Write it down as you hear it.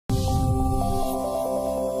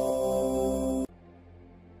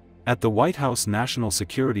At the White House national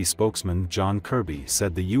security spokesman John Kirby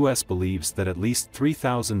said the U.S. believes that at least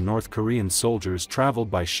 3,000 North Korean soldiers traveled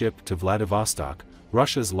by ship to Vladivostok,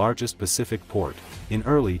 Russia's largest Pacific port, in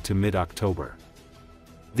early to mid-October.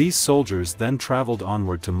 These soldiers then traveled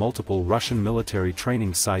onward to multiple Russian military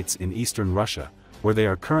training sites in eastern Russia, where they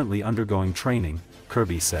are currently undergoing training,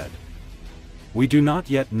 Kirby said. We do not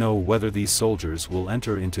yet know whether these soldiers will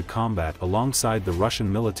enter into combat alongside the Russian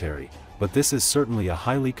military, but this is certainly a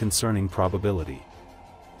highly concerning probability.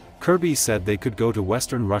 Kirby said they could go to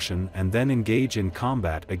western Russia and then engage in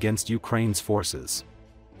combat against Ukraine's forces.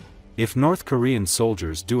 If North Korean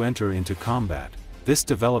soldiers do enter into combat, this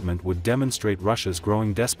development would demonstrate Russia's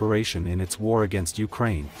growing desperation in its war against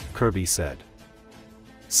Ukraine, Kirby said.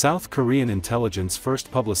 South Korean intelligence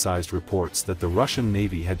first publicized reports that the Russian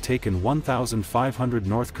Navy had taken 1,500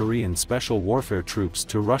 North Korean special warfare troops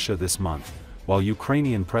to Russia this month, while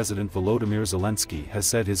Ukrainian President Volodymyr Zelenskyy has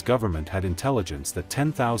said his government had intelligence that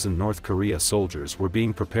 10,000 North Korea soldiers were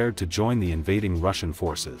being prepared to join the invading Russian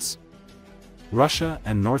forces. Russia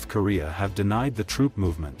and North Korea have denied the troop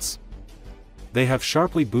movements. They have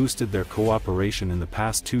sharply boosted their cooperation in the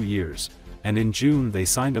past 2 years, and in June they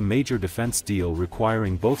signed a major defense deal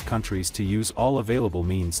requiring both countries to use all available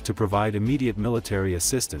means to provide immediate military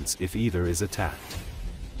assistance if either is attacked.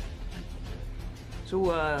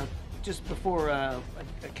 So just before I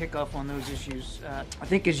kick off on those issues, I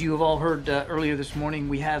think as you have all heard earlier this morning,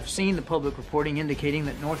 we have seen the public reporting indicating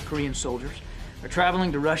that North Korean soldiers are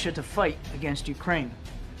traveling to Russia to fight against Ukraine.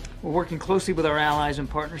 We're working closely with our allies and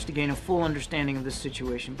partners to gain a full understanding of this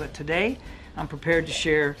situation, but today I'm prepared to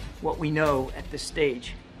share what we know at this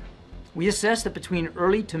stage. We assess that between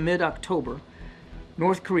early to mid-October,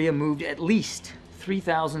 North Korea moved at least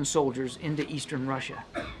 3,000 soldiers into eastern Russia.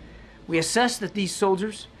 We assess that these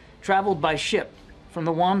soldiers traveled by ship from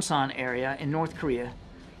the Wonsan area in North Korea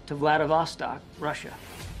to Vladivostok, Russia.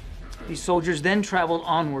 These soldiers then traveled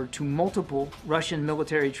onward to multiple Russian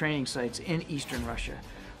military training sites in eastern Russia,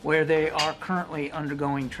 where they are currently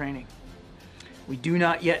undergoing training. We do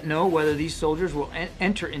not yet know whether these soldiers will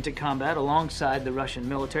enter into combat alongside the Russian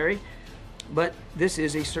military, but this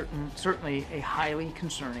is certainly a highly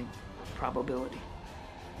concerning probability.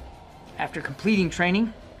 After completing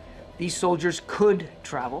training, these soldiers could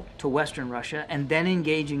travel to western Russia and then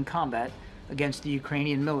engage in combat against the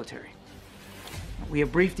Ukrainian military. We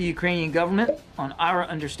have briefed the Ukrainian government on our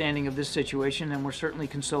understanding of this situation, and we're certainly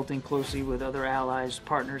consulting closely with other allies,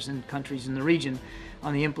 partners, and countries in the region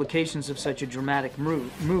on the implications of such a dramatic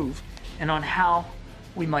move and on how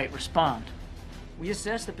we might respond. We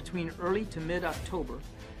assess that between early to mid-October,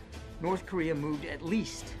 North Korea moved at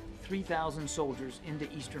least 3,000 soldiers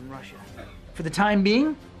into eastern Russia. For the time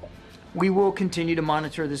being, we will continue to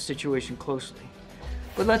monitor this situation closely.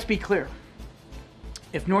 But let's be clear.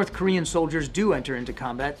 If North Korean soldiers do enter into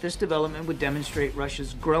combat, this development would demonstrate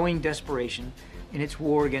Russia's growing desperation in its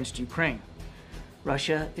war against Ukraine.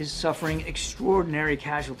 Russia is suffering extraordinary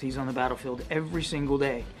casualties on the battlefield every single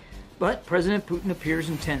day, but President Putin appears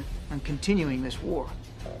intent on continuing this war.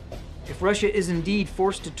 If Russia is indeed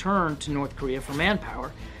forced to turn to North Korea for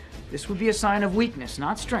manpower, this would be a sign of weakness,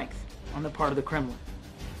 not strength, on the part of the Kremlin.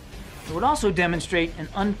 It would also demonstrate an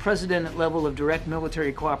unprecedented level of direct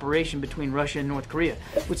military cooperation between Russia and North Korea,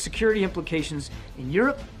 with security implications in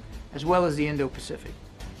Europe as well as the Indo-Pacific.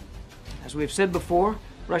 As we have said before,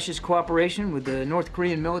 Russia's cooperation with the North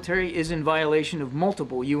Korean military is in violation of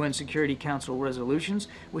multiple UN Security Council resolutions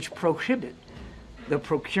which prohibit the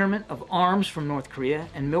procurement of arms from North Korea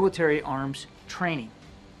and military arms training.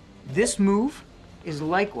 This move is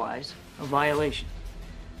likewise a violation.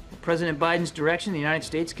 At President Biden's direction, the United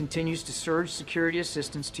States continues to surge security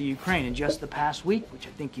assistance to Ukraine. In just the past week, which I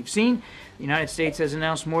think you've seen, the United States has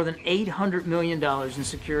announced more than $800 million in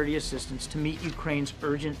security assistance to meet Ukraine's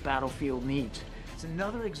urgent battlefield needs. It's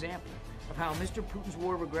another example of how Mr. Putin's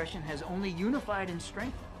war of aggression has only unified and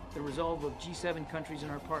strengthened the resolve of G7 countries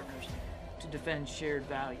and our partners to defend shared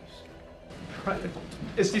values.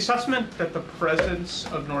 Is the assessment that the presence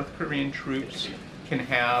of North Korean troops can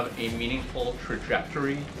have a meaningful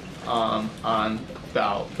trajectory on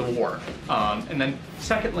the war? And then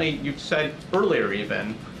secondly, you've said earlier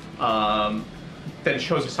even that it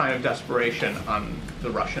shows a sign of desperation on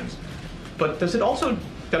the Russians. But does it also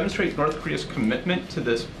demonstrate North Korea's commitment to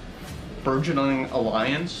this burgeoning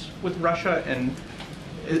alliance with Russia? And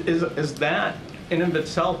is that in and of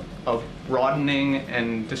itself a broadening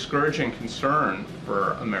and discouraging concern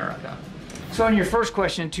for America? So on your first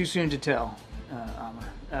question, too soon to tell,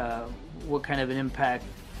 what kind of an impact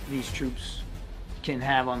these troops can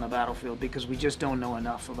have on the battlefield, because we just don't know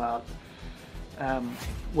enough about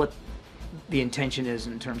what the intention is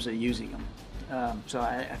in terms of using them. So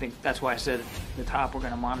I think that's why I said at the top we're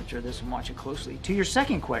going to monitor this and watch it closely. To your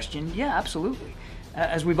second question, yeah, absolutely.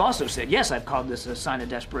 As we've also said, yes, I've called this a sign of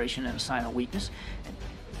desperation and a sign of weakness.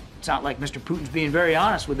 It's not like Mr. Putin's being very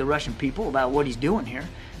honest with the Russian people about what he's doing here.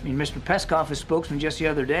 I mean, Mr. Peskov, his spokesman just the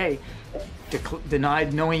other day,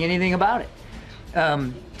 denied knowing anything about it.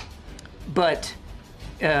 But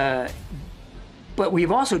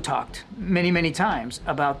we've also talked many, many times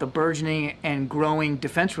about the burgeoning and growing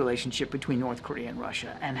defense relationship between North Korea and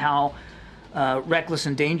Russia, and how reckless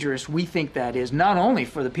and dangerous we think that is, not only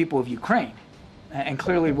for the people of Ukraine, and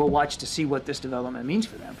clearly we'll watch to see what this development means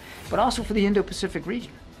for them, but also for the Indo-Pacific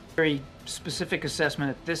region. Very specific assessment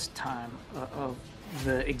at this time of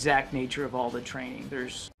the exact nature of all the training.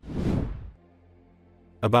 There's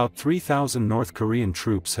about 3,000 North Korean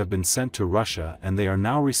troops have been sent to Russia, and they are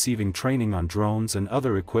now receiving training on drones and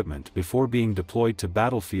other equipment before being deployed to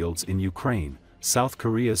battlefields in Ukraine, South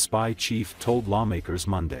Korea's spy chief told lawmakers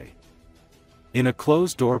Monday. In a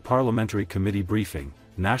closed-door parliamentary committee briefing,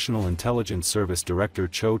 National Intelligence Service Director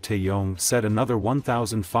Cho Tae-yong said another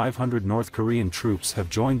 1,500 North Korean troops have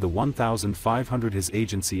joined the 1,500 his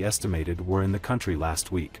agency estimated were in the country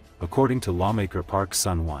last week, according to lawmaker Park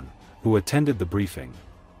Sun-won, who attended the briefing.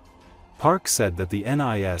 Park said that the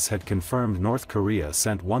NIS had confirmed North Korea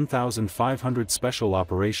sent 1,500 Special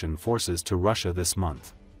Operation Forces to Russia this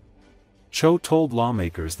month. Cho told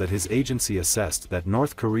lawmakers that his agency assessed that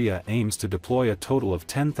North Korea aims to deploy a total of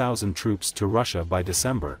 10,000 troops to Russia by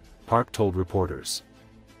December, Park told reporters.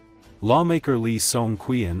 Lawmaker Lee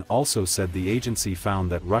Song-kwian also said the agency found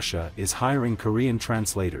that Russia is hiring Korean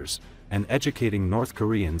translators and educating North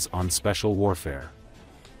Koreans on special warfare.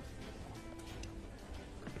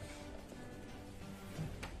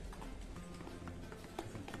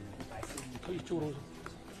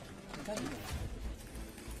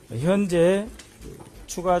 현재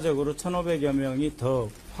추가적으로 1,500여 명이 더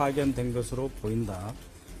파견된 것으로 보인다.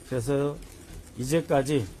 그래서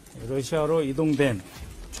이제까지 러시아로 이동된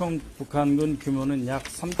총 북한군 규모는 약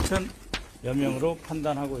 3,000여 명으로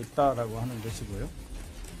판단하고 있다라고 하는 것이고요.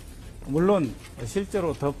 물론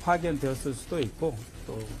실제로 더 파견되었을 수도 있고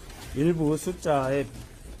또 일부 숫자에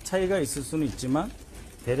차이가 있을 수는 있지만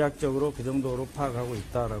대략적으로 그 정도로 파악하고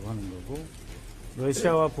있다라고 하는 거고,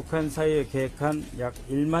 러시아와 북한 사이에 계획한 약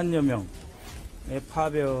 1만여 명의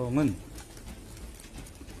파병은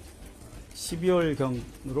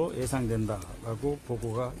 12월경으로 예상된다라고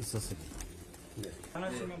보고가 있었습니다. 네.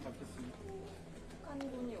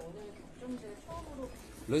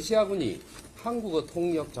 러시아군이 한국어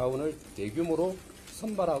통역 자원을 대규모로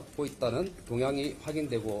선발하고 있다는 동향이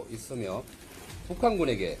확인되고 있으며,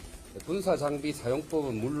 북한군에게 군사 장비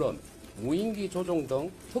사용법은 물론 무인기 조종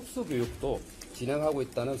등 특수 교육도 진행하고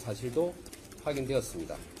있다는 사실도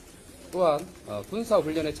확인되었습니다. 또한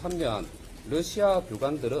군사훈련에 참여한 러시아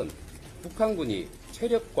교관들은 북한군이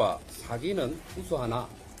체력과 사기는 우수하나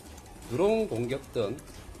드론 공격 등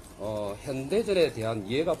현대전에 대한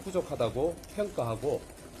이해가 부족하다고 평가하고,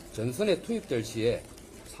 전선에 투입될 시에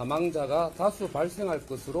사망자가 다수 발생할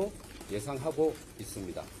것으로 예상하고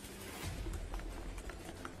있습니다.